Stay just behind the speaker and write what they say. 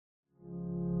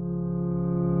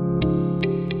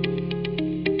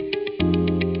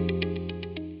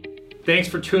Thanks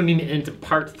for tuning into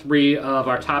part 3 of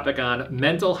our topic on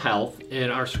mental health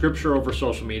in our Scripture Over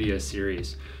Social Media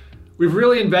series. We've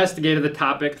really investigated the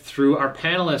topic through our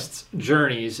panelists'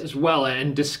 journeys as well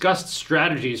and discussed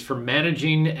strategies for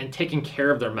managing and taking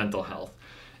care of their mental health.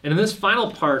 And in this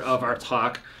final part of our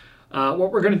talk,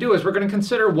 what we're going to do is we're going to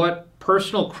consider what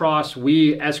personal cross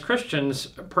we as Christians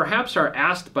perhaps are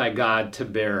asked by God to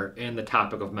bear in the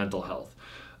topic of mental health.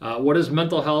 What does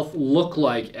mental health look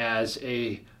like as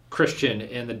a Christian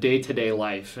in the day-to-day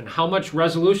life, and how much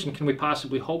resolution can we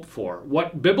possibly hope for?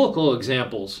 What biblical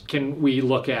examples can we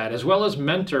look at, as well as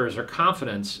mentors or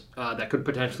confidence that could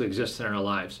potentially exist in our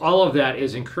lives? All of that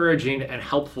is encouraging and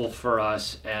helpful for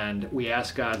us, and we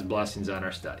ask God's blessings on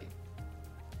our study.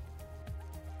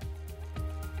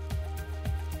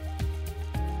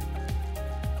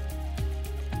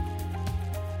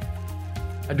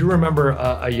 I do remember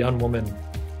a young woman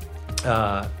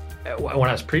when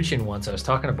I was preaching once, I was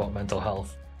talking about mental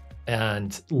health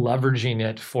and leveraging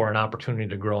it for an opportunity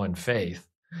to grow in faith.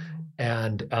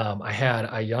 And I had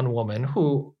a young woman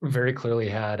who very clearly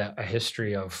had a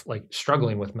history of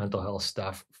struggling with mental health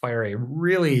stuff fire a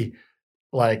really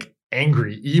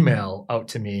angry email out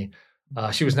to me.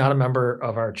 She was not a member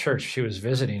of our church. She was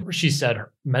visiting. She said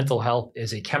her mental health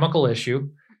is a chemical issue.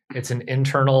 It's an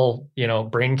internal,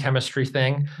 brain chemistry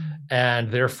thing.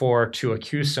 And therefore, to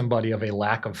accuse somebody of a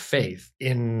lack of faith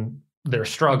in their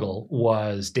struggle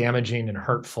was damaging and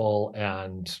hurtful.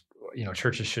 And,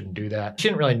 churches shouldn't do that. She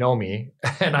didn't really know me.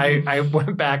 And I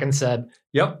went back and said,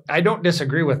 yep, I don't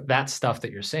disagree with that stuff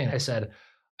that you're saying. I said,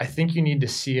 I think you need to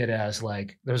see it as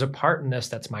there's a part in this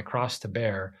that's my cross to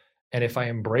bear. And if I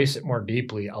embrace it more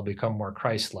deeply, I'll become more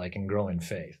Christ-like and grow in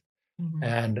faith.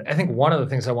 And I think one of the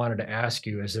things I wanted to ask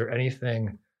you, is there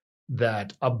anything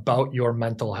that about your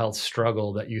mental health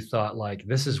struggle that you thought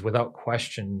this is without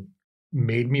question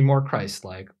made me more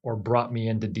Christ-like or brought me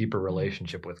into deeper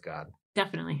relationship with God?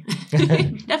 Definitely.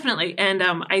 Definitely. And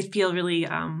I feel really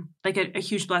like a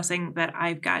huge blessing that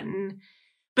I've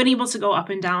been able to go up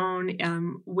and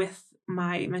down with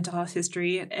my mental health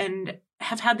history and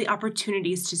have had the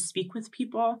opportunities to speak with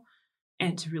people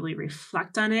and to really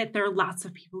reflect on it. There are lots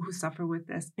of people who suffer with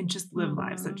this and just live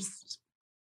lives of just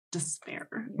despair.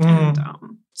 And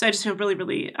so I just feel really,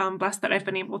 really blessed that I've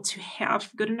been able to have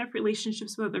good enough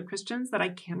relationships with other Christians that I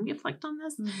can reflect on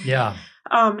this. Yeah.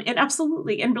 And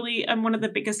absolutely. And really, one of the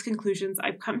biggest conclusions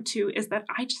I've come to is that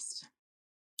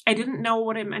I didn't know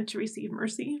what it meant to receive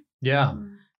mercy. Yeah.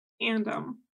 And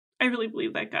I really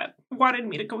believe that God wanted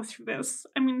me to go through this.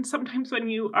 I mean, sometimes when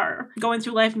you are going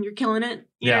through life and you're killing it,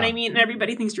 you know what I mean? And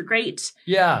everybody thinks you're great.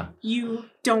 Yeah. You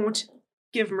don't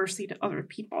give mercy to other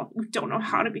people. You don't know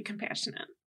how to be compassionate.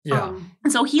 Yeah.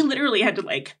 And so he literally had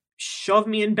to shove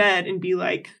me in bed and be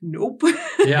like, nope.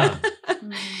 Yeah.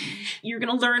 You're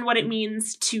going to learn what it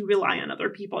means to rely on other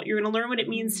people. You're going to learn what it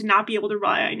means to not be able to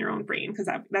rely on your own brain, because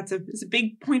that's a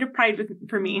big point of pride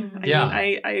for me. Yeah.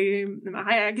 I am a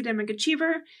high academic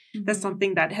achiever. That's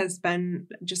something that has been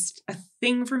just a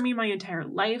thing for me my entire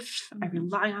life. I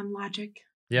rely on logic.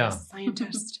 Yeah. I'm a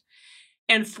scientist.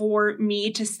 And for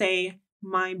me to say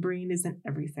my brain isn't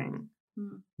everything.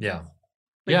 Yeah.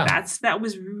 That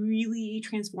was really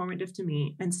transformative to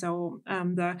me. And so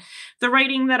the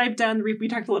writing that I've done, we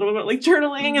talked a little bit about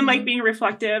journaling and being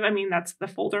reflective. I mean, that's the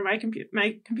folder on my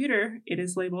computer. It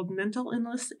is labeled mental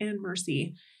illness and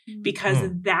mercy, because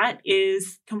that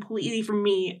is completely, for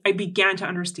me, I began to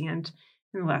understand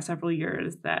in the last several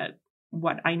years that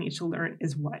what I need to learn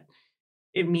is what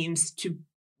it means to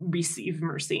receive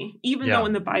mercy. Even though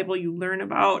in the Bible you learn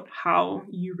about how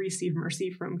you receive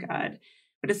mercy from God,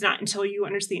 but it's not until you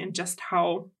understand just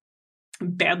how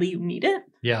badly you need it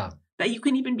that you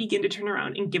can even begin to turn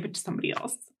around and give it to somebody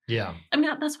else. Yeah. I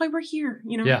mean, that's why we're here,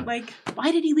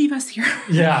 why did he leave us here?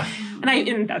 Yeah.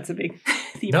 and that's a big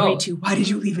theme for me too. Why did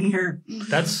you leave me here?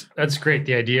 That's great.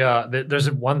 The idea that there's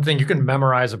one thing, you can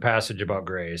memorize a passage about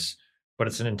grace, but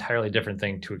it's an entirely different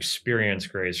thing to experience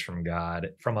grace from God,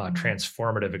 from a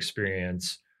transformative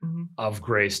experience of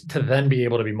grace, to then be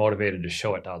able to be motivated to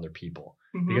show it to other people.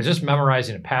 Because just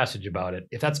memorizing a passage about it,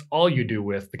 if that's all you do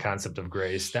with the concept of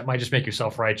grace, that might just make you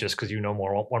self-righteous because you know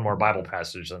one more Bible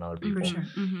passage than other people.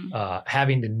 Sure.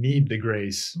 Having to need the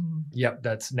grace,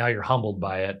 that's now you're humbled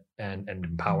by it and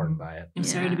empowered by it. I'm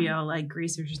sorry to be all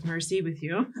grace versus mercy with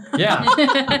you. Yeah.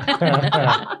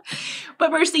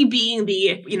 But mercy being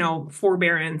the,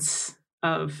 forbearance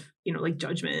of,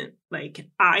 judgment.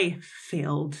 I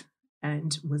failed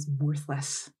and was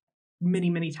worthless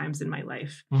many, many times in my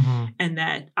life, and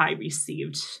that I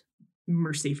received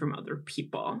mercy from other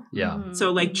people. Yeah.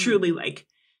 So truly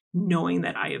knowing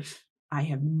that I have I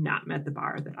have not met the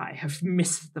bar, that I have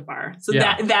missed the bar. So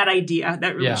Yeah. that idea,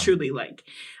 that really Yeah. truly, like,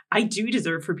 I do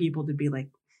deserve for people to be like,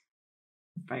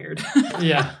 fired.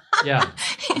 Yeah. Yeah.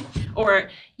 Or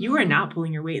you are not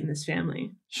pulling your weight in this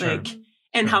family. Sure. Like,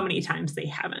 and Sure. how many times they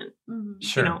haven't.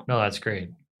 Sure. know. No, that's great.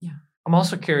 Yeah. I'm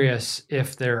also curious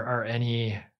if there are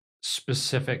any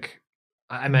specific.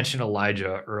 I mentioned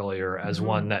Elijah earlier as Mhm.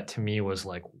 one that to me was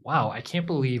like, wow, I can't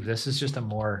believe this is just a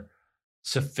more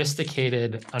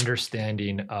sophisticated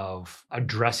understanding of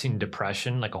addressing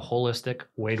depression, like a holistic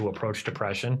way to approach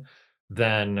depression,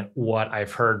 than what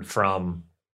I've heard from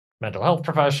mental health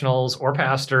professionals or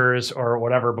pastors or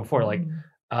whatever before. Like,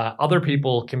 other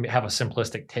people can have a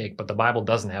simplistic take, but the Bible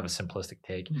doesn't have a simplistic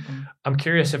take. I'm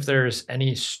curious if there's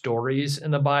any stories in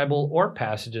the Bible or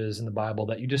passages in the Bible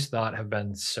that you just thought have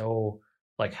been so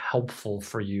like helpful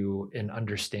for you in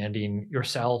understanding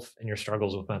yourself and your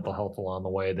struggles with mental health along the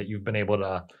way that you've been able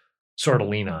to sort of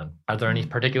lean on. Are there any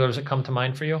particulars that come to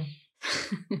mind for you?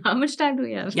 How much time do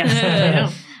we have?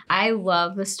 Yes. I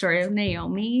love the story of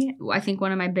Naomi. I think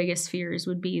one of my biggest fears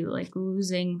would be like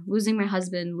losing my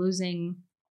husband, losing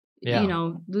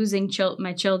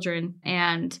my children,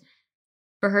 and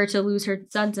for her to lose her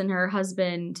sons and her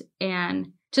husband,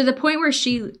 and to the point where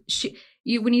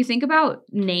when you think about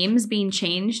names being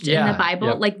changed in the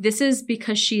Bible, like this is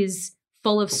because she's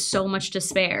full of so much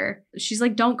despair. She's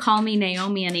like, don't call me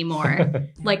Naomi anymore.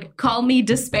 Like, call me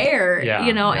despair,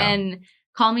 and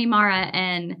call me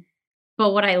Mara.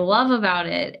 But what I love about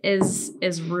it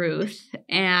is Ruth,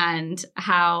 and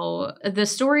how the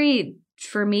story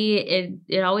for me,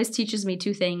 it always teaches me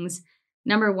two things.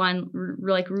 Number one,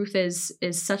 like Ruth is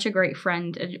such a great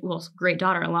friend, well, great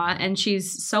daughter-in-law, and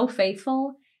she's so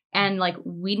faithful. And like,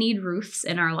 we need Ruths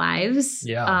in our lives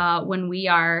when we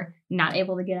are not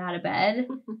able to get out of bed.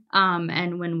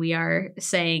 And when we are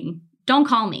saying, don't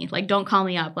call me, like, don't call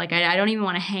me up. Like, I don't even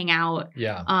want to hang out.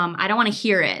 Yeah. I don't want to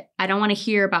hear it. I don't want to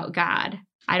hear about God.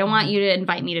 I don't want you to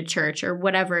invite me to church or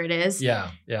whatever it is.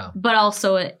 Yeah. Yeah. But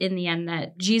also in the end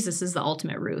that Jesus is the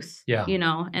ultimate Ruth. Yeah.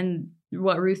 And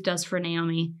what Ruth does for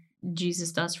Naomi,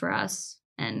 Jesus does for us.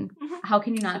 And how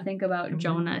can you not think about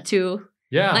Jonah too?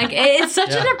 Yeah. Like, it's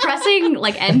such a depressing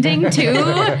like ending too.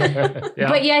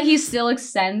 But yeah, he still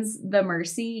extends the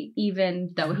mercy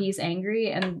even though he's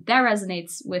angry. And that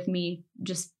resonates with me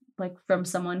just like from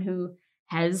someone who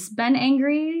has been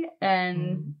angry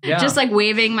and just like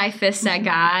waving my fists at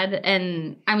God.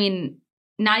 And I mean,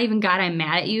 not even God, I'm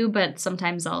mad at you, but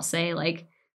sometimes I'll say like,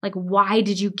 why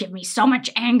did you give me so much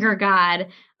anger, God?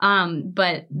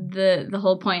 But the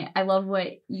whole point, I love what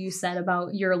you said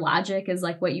about your logic is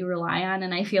like what you rely on.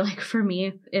 And I feel like for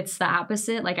me, it's the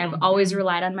opposite. Like I've always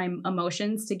relied on my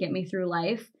emotions to get me through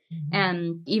life.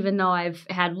 And even though I've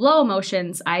had low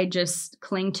emotions, I just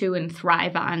cling to and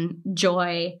thrive on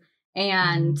joy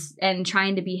and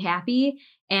trying to be happy.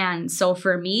 And so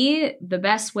for me, the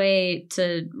best way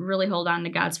to really hold on to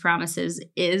God's promises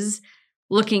is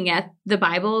looking at the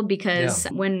Bible, because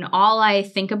when all I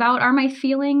think about are my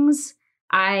feelings,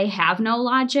 I have no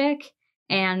logic.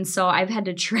 And so I've had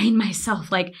to train myself,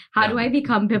 like, how do I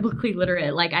become biblically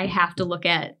literate? Like, I have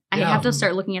to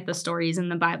start looking at the stories in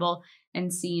the Bible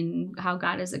and seeing how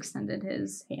God has extended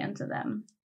his hand to them.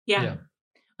 Yeah.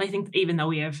 I think even though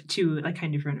we have two like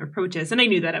kind of different approaches, and I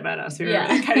knew that about us, we were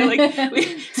kind of like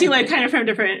we see like kind of from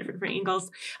different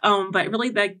angles. But really,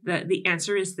 the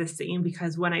answer is the same,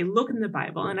 because when I look in the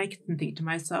Bible and I can think to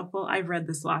myself, well, I've read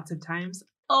this lots of times.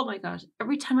 Oh my gosh!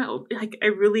 Every time I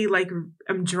really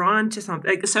I'm drawn to something.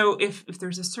 Like, so if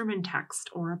there's a sermon text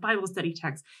or a Bible study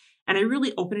text, and I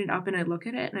really open it up and I look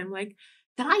at it, and I'm like,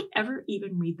 did I ever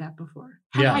even read that before?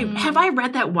 Have I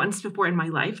read that once before in my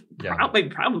life?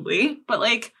 Probably. But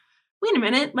like, wait a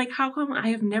minute. Like, how come I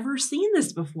have never seen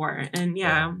this before? And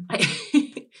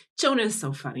Jonah is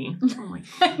so funny. Oh my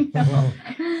God.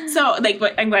 So like,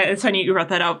 but I'm glad it's funny you brought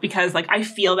that up, because like I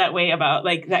feel that way about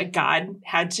like that God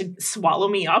had to swallow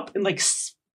me up and like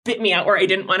spit me out where I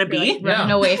didn't want to be. Like,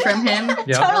 running away from him.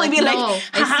 Totally be like, I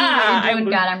see what you're doing,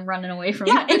 God. I'm running away from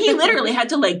you. Yeah, and he literally had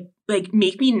to like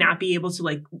make me not be able to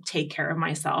like take care of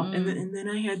myself, and then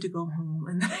I had to go home,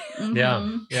 and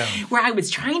then where I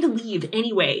was trying to leave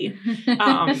anyway.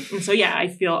 And so I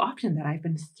feel often that I've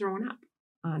been thrown up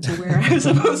to where I was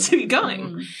supposed to be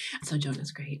going. So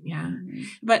Jonah's great,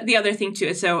 But the other thing too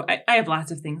is, so I have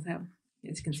lots of things that.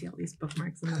 As you can see all these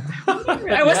bookmarks.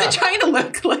 I wasn't trying to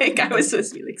look like I was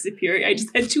supposed to be like superior. I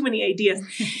just had too many ideas.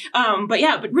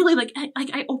 But really like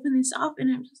I open this up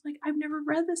and I'm just like, I've never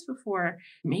read this before.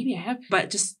 Maybe I have, but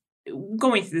just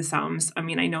going through the Psalms. I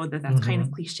mean, I know that that's kind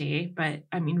of cliche, but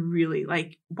I mean, really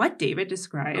like what David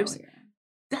describes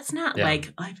That's not Yeah.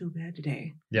 like, I feel bad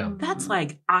today. Yeah. That's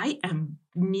like, I am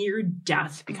near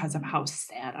death because of how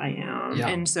sad I am. Yeah.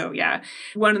 And so, yeah,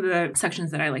 one of the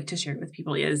sections that I like to share with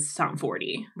people is Psalm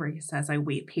 40, where he says, I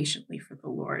wait patiently for the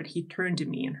Lord. He turned to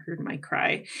me and heard my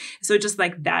cry. So just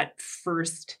like that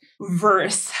first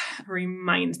verse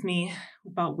reminds me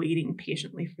about waiting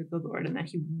patiently for the Lord and that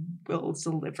he will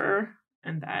deliver,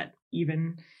 and that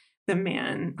even the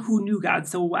man who knew God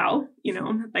so well,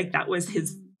 like that was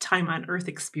his time on earth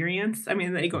experience. I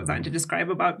mean, then he goes on to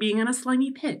describe about being in a slimy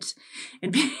pit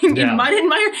and being in mud and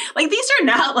mire. Like, these are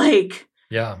not like,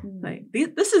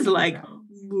 this is like,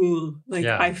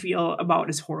 I feel about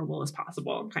as horrible as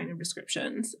possible kind of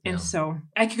descriptions. And so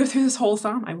I could go through this whole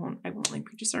psalm. I won't like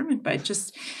preach a sermon, but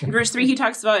just in verse 3, he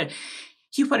talks about,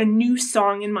 he put a new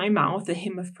song in my mouth, a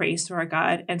hymn of praise to our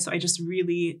God. And so I just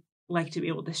really like to be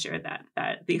able to share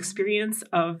that the experience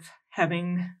of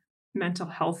having mental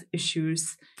health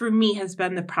issues for me has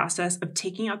been the process of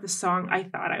taking out the song I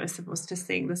thought I was supposed to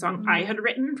sing, the song I had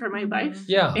written for my life,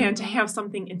 and to have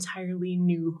something entirely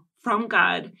new from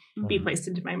God be placed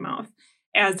into my mouth.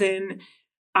 As in,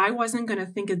 I wasn't going to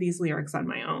think of these lyrics on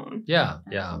my own. Yeah.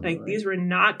 Like, these were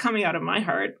not coming out of my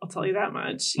heart. I'll tell you that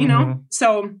much, you know?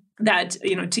 So that,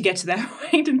 to get to that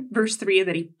point in verse 3,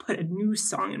 that he put a new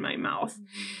song in my mouth.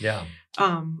 Yeah.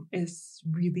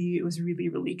 It was really,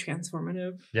 really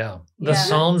transformative. Yeah. The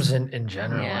Psalms in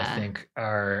general, I think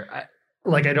are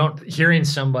hearing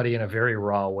somebody in a very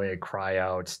raw way cry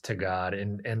out to God,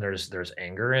 and there's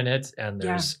anger in it, and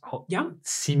there's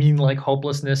seeming like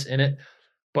hopelessness in it.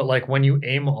 But like when you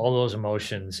aim all those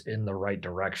emotions in the right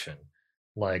direction,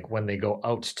 like when they go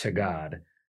out to God,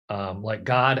 like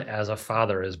God as a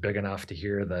father is big enough to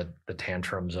hear the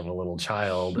tantrums of a little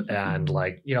child, and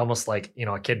like, almost like,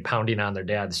 a kid pounding on their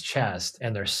dad's chest,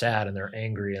 and they're sad and they're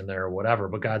angry and they're whatever,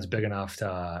 but God's big enough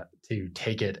to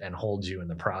take it and hold you in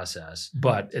the process.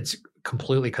 But it's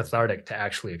completely cathartic to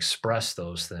actually express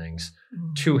those things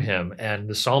to him. And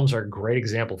the Psalms are a great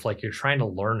example of, like, you're trying to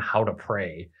learn how to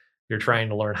pray. You're trying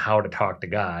to learn how to talk to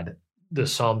God. The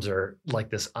Psalms are like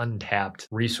this untapped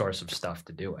resource of stuff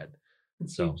to do it.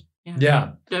 So,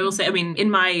 yeah. I will say, I mean,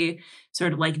 in my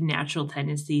sort of like natural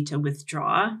tendency to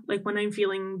withdraw, like when I'm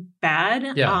feeling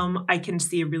bad, I can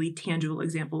see a really tangible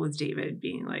example with David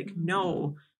being like,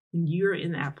 no, when you're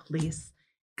in that place,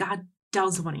 God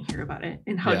does want to hear about it,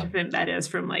 and how different that is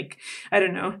from, like, I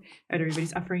don't know what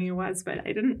everybody's upbringing was, but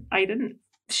I didn't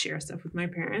share stuff with my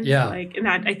parents. Like, and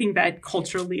that, I think that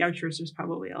culturally our church is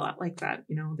probably a lot like that.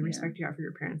 The respect you have for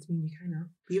your parents, I mean, you kind of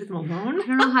leave them alone. I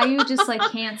don't know how you just like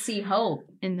can't see hope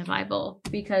in the Bible,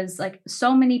 because like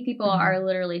so many people are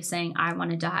literally saying, I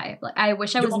want to die. Like, I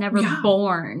wish I was never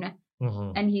born.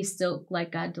 And he still,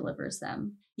 like, God delivers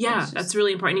them. Yeah, that's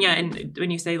really important. Yeah, and when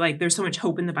you say, like, there's so much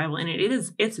hope in the Bible, and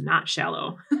it's not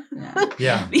shallow.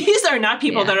 These are not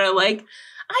people that are like,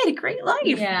 I had a great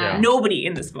life. Nobody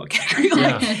in this book had a great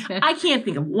life. I can't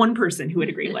think of one person who had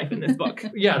a great life in this book.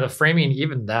 The framing,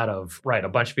 even that of, a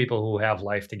bunch of people who have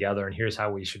life together, and here's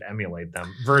how we should emulate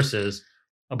them, versus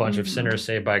a bunch of sinners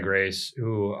saved by grace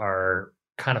who are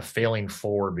kind of failing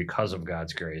forward because of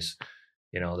God's grace.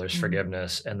 There's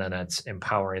forgiveness, and then it's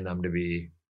empowering them to be,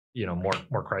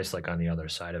 more Christ-like on the other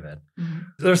side of it.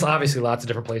 There's obviously lots of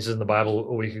different places in the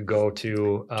Bible we could go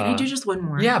to. Can I do just one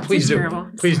more? Yeah, please do. Terrible.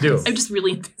 Please do. I'm just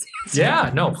really enthusiastic.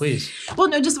 Yeah, no, please. Well,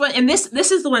 no, just one. And this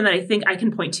is the one that I think I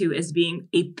can point to as being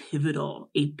a pivotal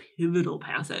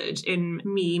passage in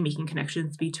me making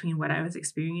connections between what I was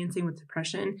experiencing with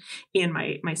depression and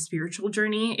my spiritual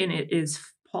journey. And it is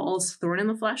Paul's thorn in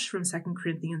the flesh from 2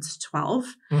 Corinthians 12.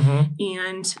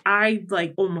 And I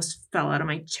almost fell out of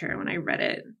my chair when I read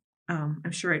it.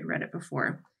 I'm sure I'd read it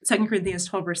before. 2 Corinthians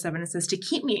 12 verse 7, it says, to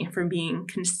keep me from being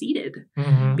conceited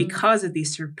because of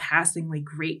these surpassingly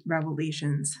great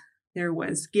revelations, there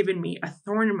was given me a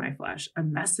thorn in my flesh, a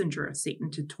messenger of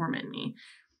Satan to torment me.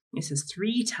 It says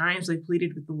 3 times I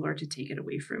pleaded with the Lord to take it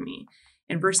away from me.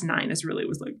 And verse 9 is really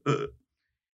was like, ugh.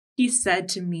 He said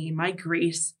to me, my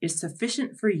grace is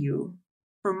sufficient for you,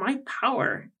 for my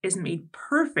power is made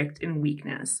perfect in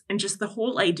weakness. And just the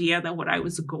whole idea that what I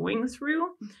was going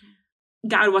through,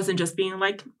 God wasn't just being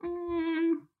like,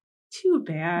 too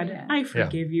bad, I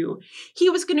forgive you.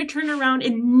 He was going to turn around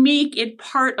and make it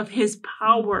part of his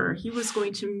power. He was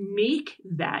going to make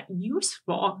that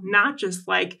useful, not just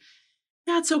like,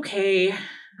 that's okay,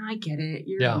 I get it,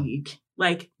 you're weak.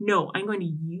 Like, no, I'm going to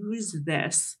use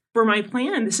this for my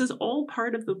plan. This is all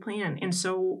part of the plan. And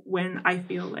so when I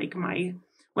feel like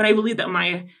when I believe that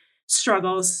my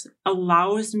struggles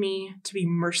allows me to be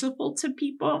merciful to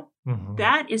people,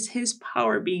 that is his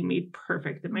power being made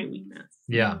perfect in my weakness.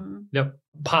 Yeah. Yep.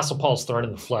 Apostle Paul's thorn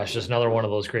in the flesh is another one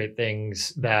of those great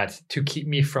things that to keep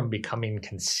me from becoming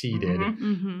conceited,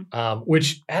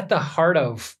 which at the heart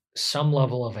of some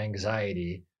level of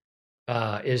anxiety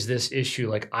is this issue.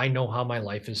 Like, I know how my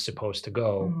life is supposed to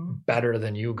go better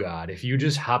than you, God. If you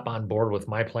just hop on board with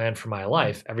my plan for my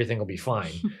life, everything will be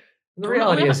fine. The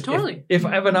reality is, if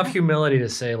I have enough humility to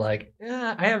say, like,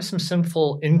 I have some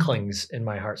sinful inklings in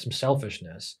my heart, some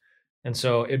selfishness. And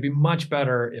so it'd be much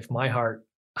better if my heart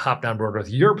hopped on board with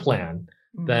your plan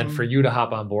than for you to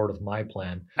hop on board with my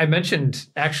plan. I mentioned,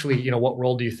 actually, what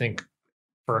role do you think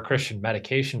for a Christian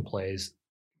medication plays?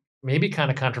 Maybe kind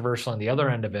of controversial on the other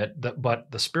end of it, but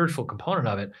the spiritual component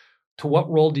of it. To what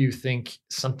role do you think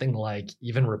something like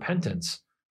even repentance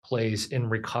plays in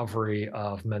recovery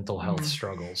of mental health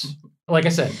struggles? Like I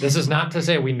said, this is not to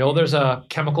say we know there's a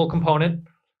chemical component.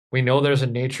 We know there's a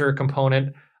nature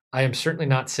component. I am certainly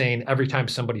not saying every time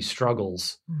somebody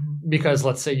struggles, because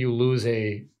let's say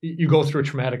you go through a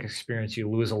traumatic experience, you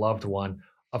lose a loved one.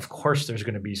 Of course, there's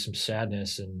going to be some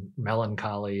sadness and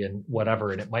melancholy and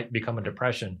whatever, and it might become a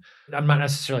depression. I'm not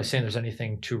necessarily saying there's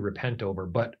anything to repent over,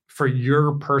 but for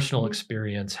your personal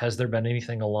experience, has there been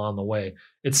anything along the way?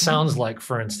 It sounds like,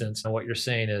 for instance, what you're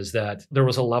saying is that there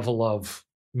was a level of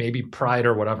maybe pride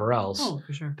or whatever else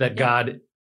that God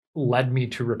led me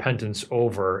to repentance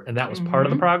over, and that was part of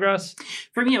the progress?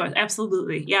 For me, it was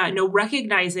absolutely. Yeah, no,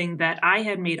 recognizing that I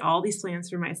had made all these plans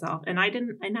for myself, and I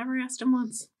never asked him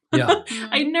once. Yeah.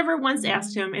 I never once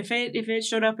asked him if it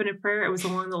showed up in a prayer. It was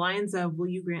along the lines of, "Will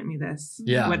you grant me this?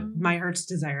 Yeah. What my heart's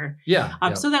desire." Yeah.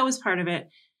 So that was part of it.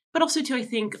 But also too, I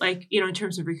think, like, in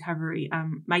terms of recovery,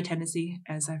 my tendency,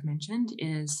 as I've mentioned,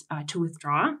 is to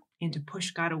withdraw and to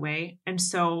push God away. And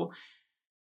so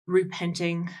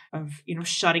repenting of,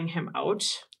 shutting him out.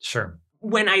 Sure.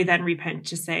 When I then repent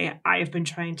to say, I have been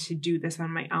trying to do this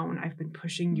on my own, I've been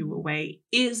pushing you away,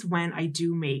 is when I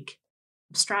do make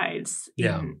strides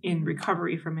in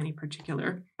recovery from any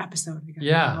particular episode, I guess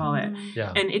you call it.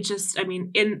 Yeah. And it just,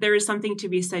 and there is something to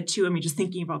be said too. Just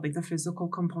thinking about like the physical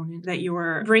component, that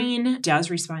your brain does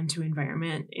respond to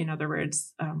environment. In other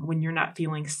words, when you're not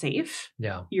feeling safe,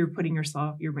 you're putting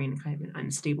your brain in kind of an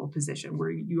unstable position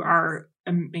where you are,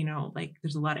 like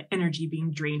there's a lot of energy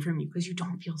being drained from you because you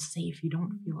don't feel safe. You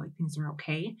don't feel like things are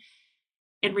okay.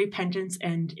 And repentance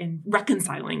and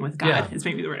reconciling with God is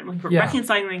maybe the word I'm looking for.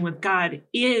 Reconciling with God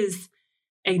is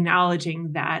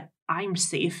acknowledging that I'm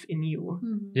safe in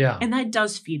you. Yeah. And that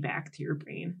does feed back to your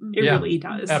brain. It really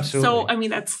does. Absolutely. So,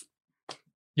 that's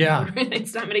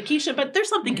it's not medication, but there's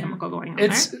something chemical going on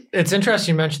It's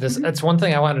interesting you mentioned this. That's one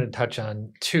thing I wanted to touch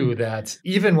on too, that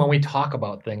even when we talk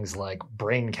about things like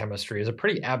brain chemistry is a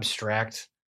pretty abstract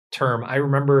term. I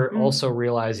remember also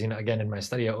realizing, again, in my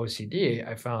study of OCD,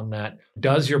 I found that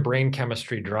does your brain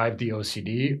chemistry drive the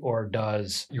OCD, or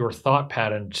does your thought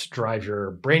patterns drive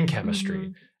your brain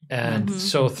chemistry? And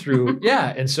so through,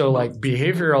 and so like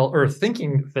behavioral or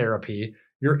thinking therapy,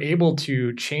 you're able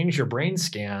to change your brain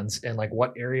scans and like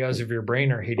what areas of your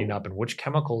brain are heating up and which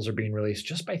chemicals are being released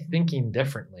just by thinking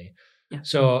differently. Yeah.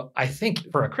 So I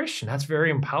think for a Christian, that's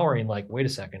very empowering. Like, wait a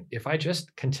second, if I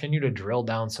just continue to drill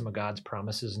down some of God's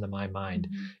promises into my mind,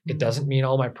 it doesn't mean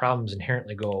all my problems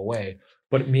inherently go away,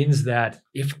 but it means that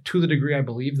if to the degree I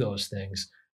believe those things,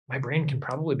 my brain can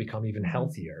probably become even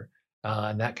healthier.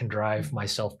 And that can drive my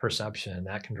self-perception, and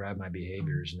that can drive my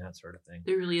behaviors and that sort of thing.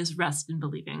 There really is rest in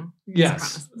believing.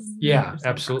 Yes. Yeah,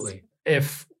 absolutely.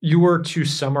 If you were to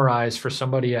summarize for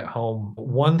somebody at home,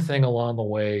 one thing along the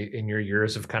way in your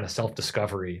years of kind of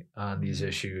self-discovery on these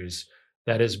issues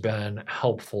that has been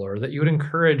helpful, or that you would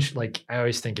encourage, like I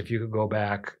always think if you could go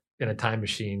back in a time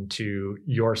machine to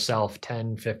yourself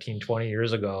 10, 15, 20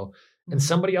 years ago, and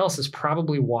somebody else is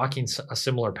probably walking a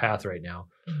similar path right now,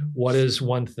 what is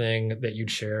one thing that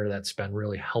you'd share that's been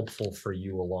really helpful for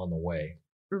you along the way?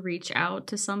 Reach out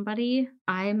to somebody.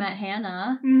 I met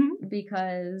Hannah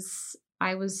because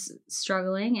I was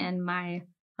struggling, and my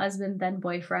husband, then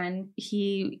boyfriend,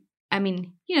 you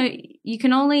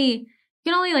can only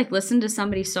like listen to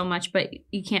somebody so much, but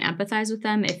you can't empathize with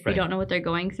them if you don't know what they're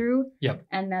going through. Yep.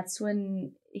 And that's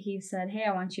when he said, "Hey,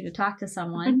 I want you to talk to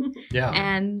someone." Yeah.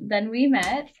 And then we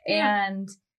met. And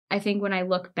I think when I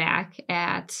look back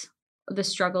at the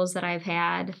struggles that I've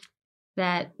had,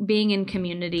 that being in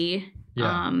community,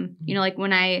 like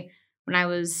when I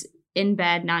was in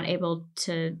bed, not able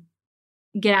to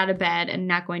get out of bed and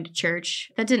not going to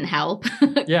church, that didn't help,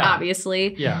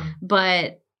 obviously. Yeah.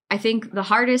 But I think the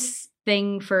hardest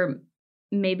thing for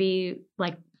maybe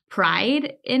like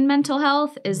pride in mental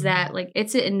health is that like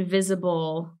it's an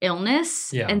invisible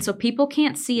illness. Yeah. And so people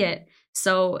can't see it.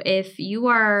 So if you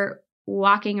are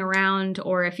walking around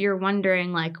or if you're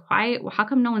wondering like, how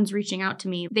come no one's reaching out to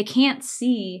me? They can't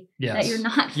see that you're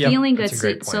not feeling good. That's a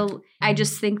great point. So I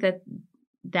just think that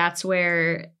that's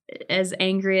where, as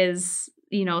angry as,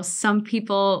 you know, some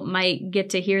people might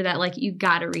get to hear that, like, you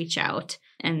got to reach out.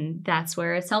 And that's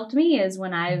where it's helped me, is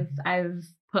when I've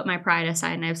put my pride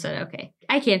aside and I've said, okay,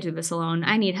 I can't do this alone.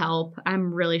 I need help.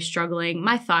 I'm really struggling.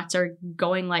 My thoughts are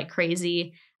going like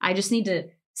crazy. I just need to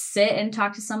sit and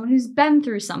talk to someone who's been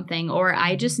through something, or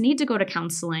I just need to go to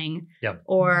counseling,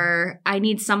 or I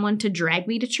need someone to drag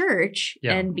me to church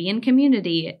and be in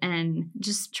community, and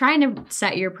just trying to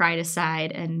set your pride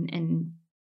aside and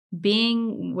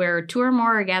being where two or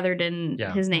more are gathered in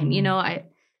his name. You know,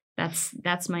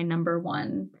 that's my number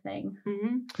one thing.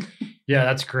 Yeah,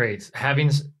 that's great.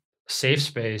 Having safe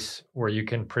space where you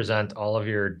can present all of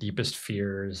your deepest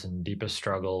fears and deepest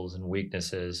struggles and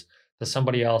weaknesses to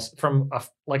somebody else from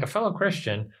like a fellow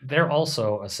Christian. They're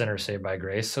also a sinner saved by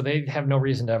grace, so they have no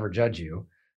reason to ever judge you.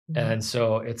 And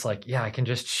so it's like, yeah, I can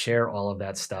just share all of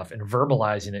that stuff, and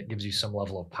verbalizing it gives you some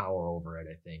level of power over it,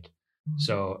 I think.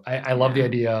 So I love the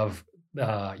idea of,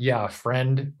 a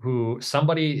friend who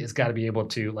somebody has got to be able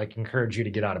to like encourage you to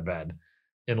get out of bed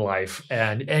in life.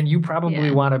 And you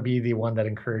probably want to be the one that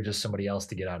encourages somebody else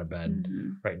to get out of bed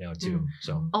right now too.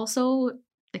 So also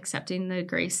accepting the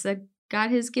grace that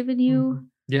God has given you.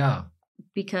 Yeah.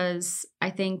 Because I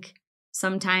think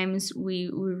sometimes we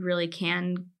really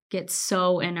can get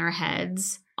so in our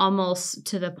heads, almost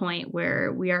to the point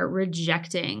where we are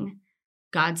rejecting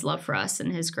God's love for us and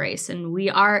his grace. And we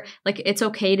are like, it's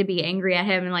okay to be angry at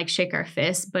him and like shake our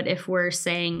fists. But if we're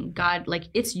saying, God, like,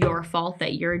 it's your fault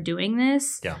that you're doing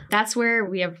this, that's where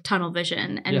we have tunnel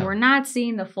vision, and we're not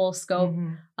seeing the full scope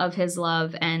of his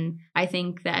love. And I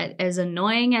think that, as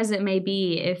annoying as it may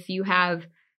be, if you have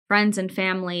friends and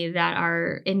family that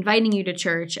are inviting you to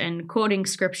church and quoting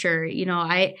scripture, you know,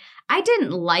 I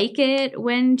didn't like it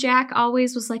when Jack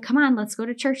always was like, come on, let's go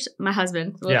to church. My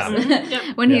husband.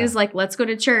 When he was like, let's go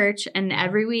to church. And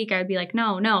every week I'd be like,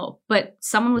 no. But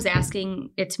someone was asking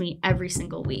it to me every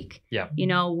single week. Yeah. You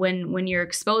know, when you're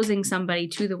exposing somebody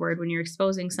to the word, when you're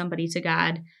exposing somebody to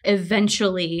God,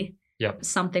 eventually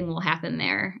something will happen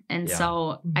there. And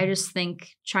so I just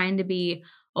think trying to be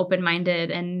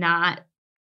open-minded and not,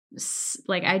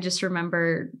 like, I just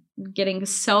remember getting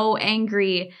so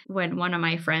angry when one of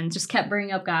my friends just kept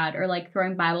bringing up God or like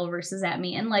throwing Bible verses at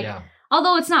me. And like,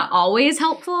 although it's not always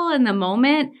helpful in the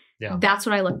moment, that's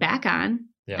what I look back on.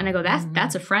 And I go,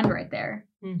 that's a friend right there.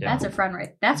 That's a friend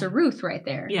that's a Ruth right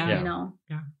there. You know?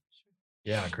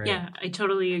 Yeah, great. Yeah, I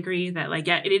totally agree that like,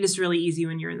 it is really easy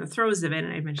when you're in the throes of it.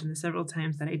 And I've mentioned this several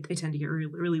times that I tend to get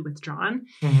really, really withdrawn.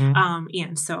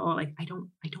 And so like, I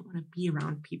don't want to be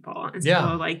around people. And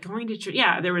so like going to church,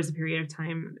 there was a period of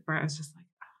time where I was just like,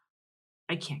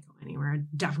 I can't go anywhere.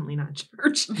 Definitely not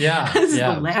church. This is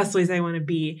the last place I want to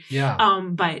be.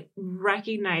 But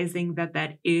recognizing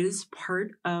that is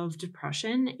part of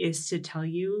depression is to tell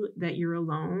you that you're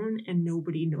alone and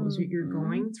nobody knows what you're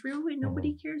going through and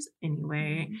nobody cares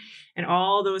anyway. And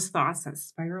all those thoughts that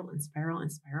spiral and spiral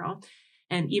and spiral.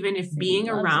 And even if being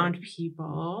around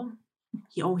people,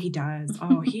 he does.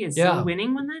 Oh, he is so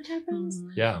winning when that happens.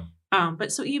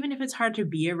 But so even if it's hard to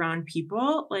be around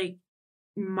people, like,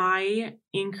 my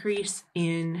increase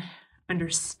in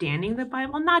understanding the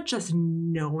Bible, not just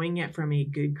knowing it from a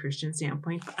good Christian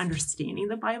standpoint, but understanding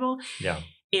the Bible.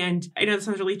 And I know this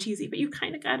sounds really cheesy, but you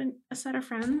kind of got a set of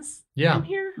friends in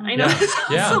here. I know this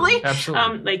sounds silly.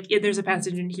 Absolutely. There's a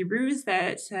passage in Hebrews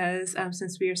that says,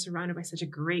 since we are surrounded by such a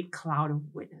great cloud of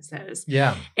witnesses.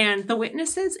 And the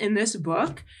witnesses in this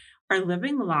book are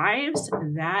living lives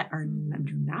that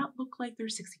do not look like they're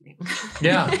succeeding.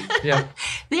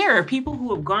 There are people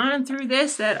who have gone through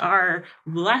this that are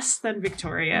less than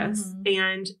victorious.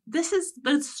 And this is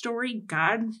the story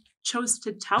God chose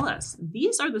to tell us.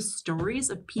 These are the stories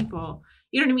of people.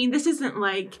 You know what I mean? This isn't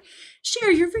like,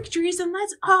 share your victories and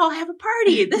let's all have a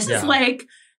party. This is like,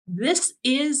 this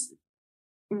is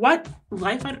what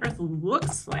life on earth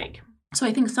looks like. So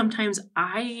I think sometimes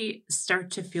I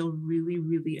start to feel really,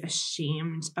 really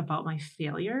ashamed about my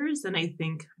failures. And I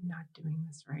think, I'm not doing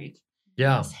this right.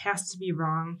 This has to be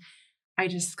wrong. I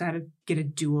just got to get a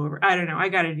do-over. I don't know. I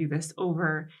got to do this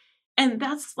over. And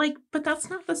that's like, but that's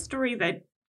not the story that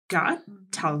God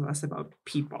tells us about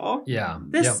people.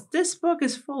 This book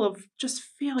is full of just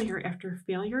failure after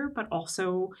failure, but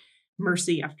also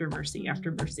mercy after mercy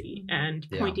after mercy, and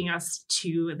pointing us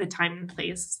to the time and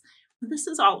place this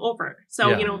is all over. So,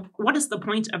 Yeah. you know, what is the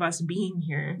point of us being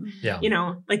here? Yeah. You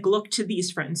know, like look to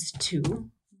these friends too.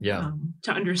 Yeah.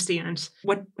 To understand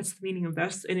what's the meaning of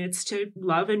this. And it's to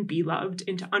love and be loved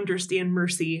and to understand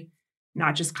mercy,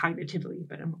 not just cognitively,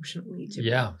 but emotionally too.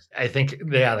 Yeah. I think,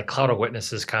 the cloud of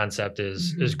witnesses concept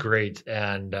is great.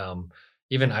 And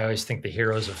even I always think the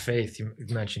heroes of faith, you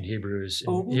mentioned Hebrews,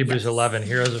 Hebrews 11,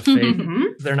 heroes of faith,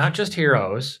 they're not just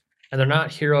heroes, and they're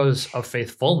not heroes of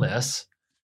faithfulness.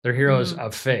 They're heroes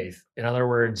of faith. In other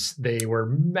words, they were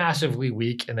massively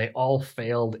weak and they all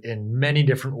failed in many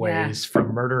different ways,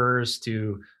 from murderers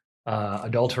to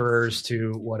adulterers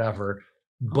to whatever.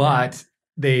 But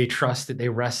they trusted, they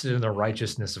rested in the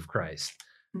righteousness of Christ.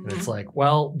 And it's like,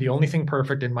 well, the only thing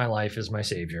perfect in my life is my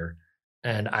Savior.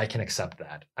 And I can accept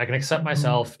that. I can accept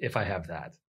myself if I have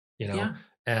that, you know,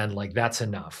 and like that's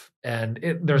enough.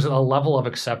 And there's a level of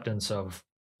acceptance of,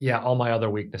 all my other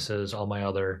weaknesses, all my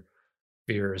other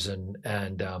fears. And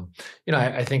you know,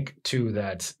 I think too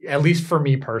that, at least for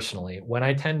me personally, when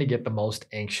I tend to get the most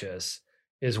anxious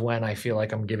is when I feel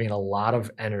like I'm giving a lot of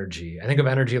energy. I think of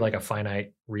energy like a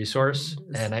finite resource.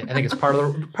 And I think it's part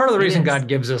of the reason God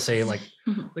gives us a like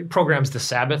programs the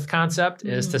Sabbath concept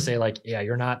is to say like,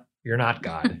 you're not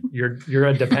God. You're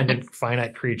a dependent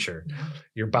finite creature.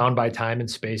 You're bound by time and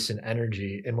space and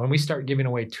energy. And when we start giving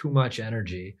away too much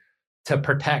energy to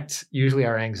protect, usually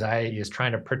our anxiety is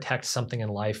trying to protect something in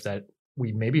life that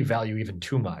we maybe value even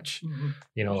too much,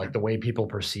 you know, like the way people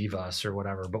perceive us or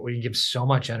whatever. But when you give so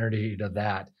much energy to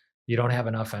that, you don't have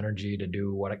enough energy to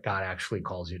do what God actually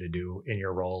calls you to do in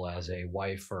your role as a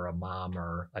wife or a mom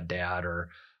or a dad or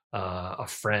a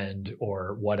friend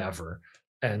or whatever.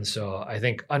 And so I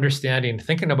think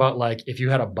thinking about like, if you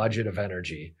had a budget of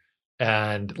energy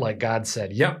and like God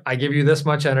said, yep, I give you this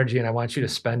much energy and I want you to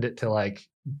spend it to like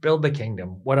build the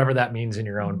kingdom, whatever that means in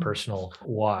your own personal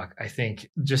walk. I think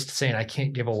just saying I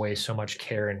can't give away so much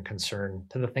care and concern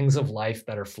to the things of life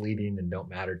that are fleeting and don't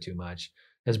matter too much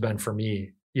has been for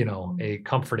me, you know, a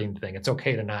comforting thing. It's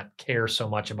okay to not care so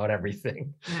much about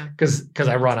everything because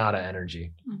I run out of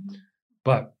energy.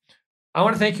 But I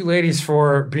want to thank you ladies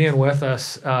for being with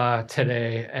us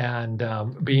today and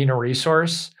being a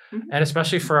resource. And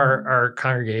especially for our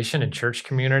congregation and church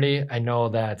community, I know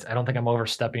that I don't think I'm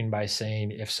overstepping by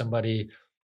saying if somebody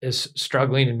is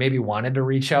struggling and maybe wanted to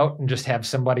reach out and just have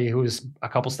somebody who's a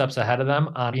couple steps ahead of them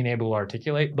on being able to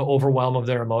articulate the overwhelm of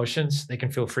their emotions, they can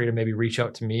feel free to maybe reach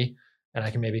out to me and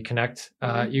I can maybe connect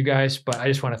you guys. But I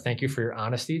just want to thank you for your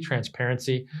honesty,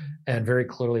 transparency, and very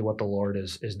clearly what the Lord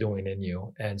is doing in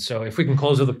you. And so if we can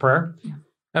close with a prayer.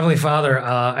 Heavenly Father,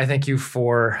 I thank you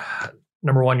for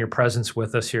number one, your presence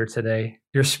with us here today.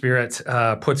 Your Spirit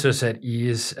puts us at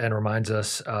ease and reminds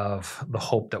us of the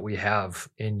hope that we have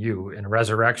in you, in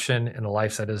resurrection, in the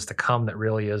life that is to come, that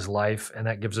really is life. And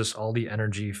that gives us all the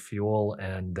energy, fuel,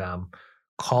 and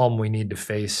calm we need to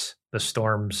face the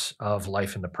storms of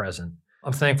life in the present.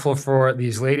 I'm thankful for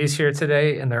these ladies here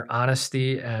today and their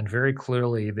honesty and very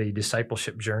clearly the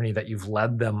discipleship journey that you've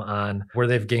led them on, where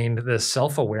they've gained this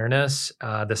self-awareness,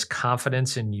 this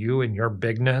confidence in you and your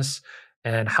bigness,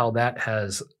 and how that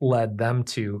has led them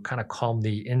to kind of calm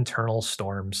the internal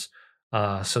storms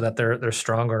so that they're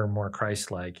stronger and more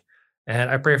Christ-like. And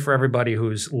I pray for everybody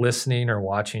who's listening or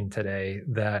watching today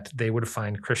that they would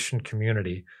find Christian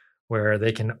community where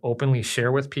they can openly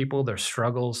share with people their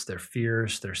struggles, their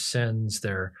fears, their sins,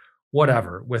 their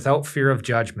whatever, without fear of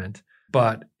judgment.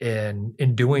 But in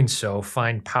doing so,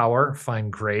 find power,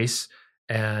 find grace,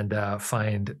 and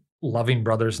find loving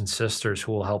brothers and sisters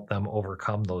who will help them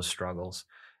overcome those struggles.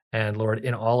 And Lord,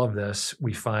 in all of this,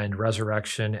 we find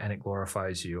resurrection and it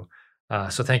glorifies you.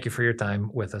 So thank you for your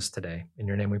time with us today. In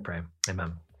your name we pray.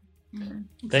 Amen.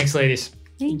 Thanks, ladies.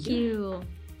 Thank you.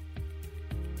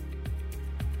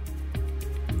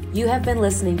 You have been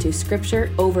listening to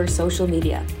Scripture Over Social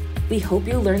Media. We hope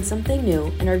you learned something new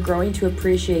and are growing to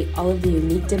appreciate all of the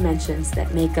unique dimensions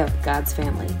that make up God's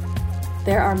family.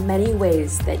 There are many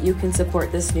ways that you can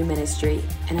support this new ministry,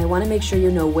 and I want to make sure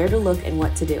you know where to look and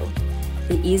what to do.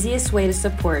 The easiest way to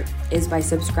support is by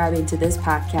subscribing to this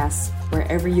podcast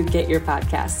wherever you get your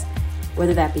podcasts,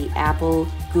 whether that be Apple,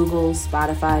 Google,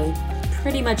 Spotify,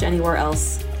 pretty much anywhere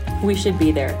else. We should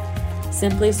be there.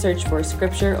 Simply search for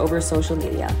Scripture Over Social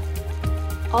Media.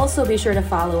 Also be sure to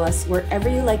follow us wherever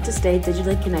you like to stay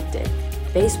digitally connected.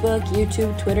 Facebook,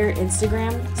 YouTube, Twitter,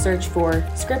 Instagram, search for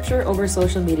Scripture Over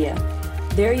Social Media.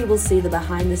 There you will see the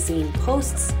behind-the-scenes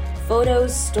posts,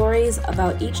 photos, stories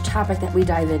about each topic that we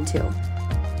dive into.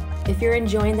 If you're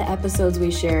enjoying the episodes we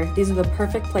share, these are the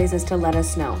perfect places to let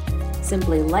us know.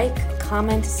 Simply like,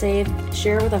 comment, save,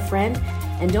 share with a friend,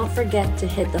 And don't forget to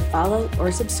hit the follow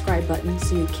or subscribe button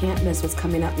so you can't miss what's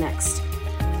coming up next.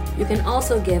 You can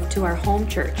also give to our home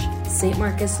church, St.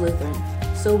 Marcus Lutheran,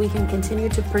 so we can continue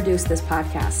to produce this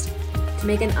podcast. To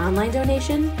make an online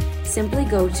donation, simply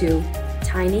go to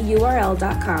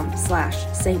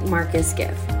tinyurl.com/St. Marcus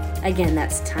Give. Again,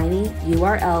 that's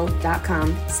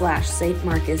tinyurl.com/St.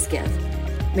 Marcus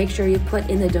Give. Make sure you put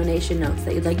in the donation notes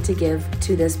that you'd like to give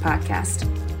to this podcast.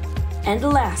 And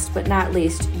last but not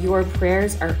least, your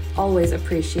prayers are always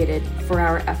appreciated for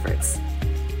our efforts.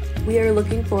 We are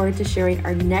looking forward to sharing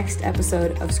our next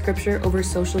episode of Scripture over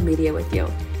Social Media with you.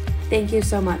 Thank you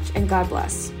so much, and God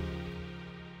bless.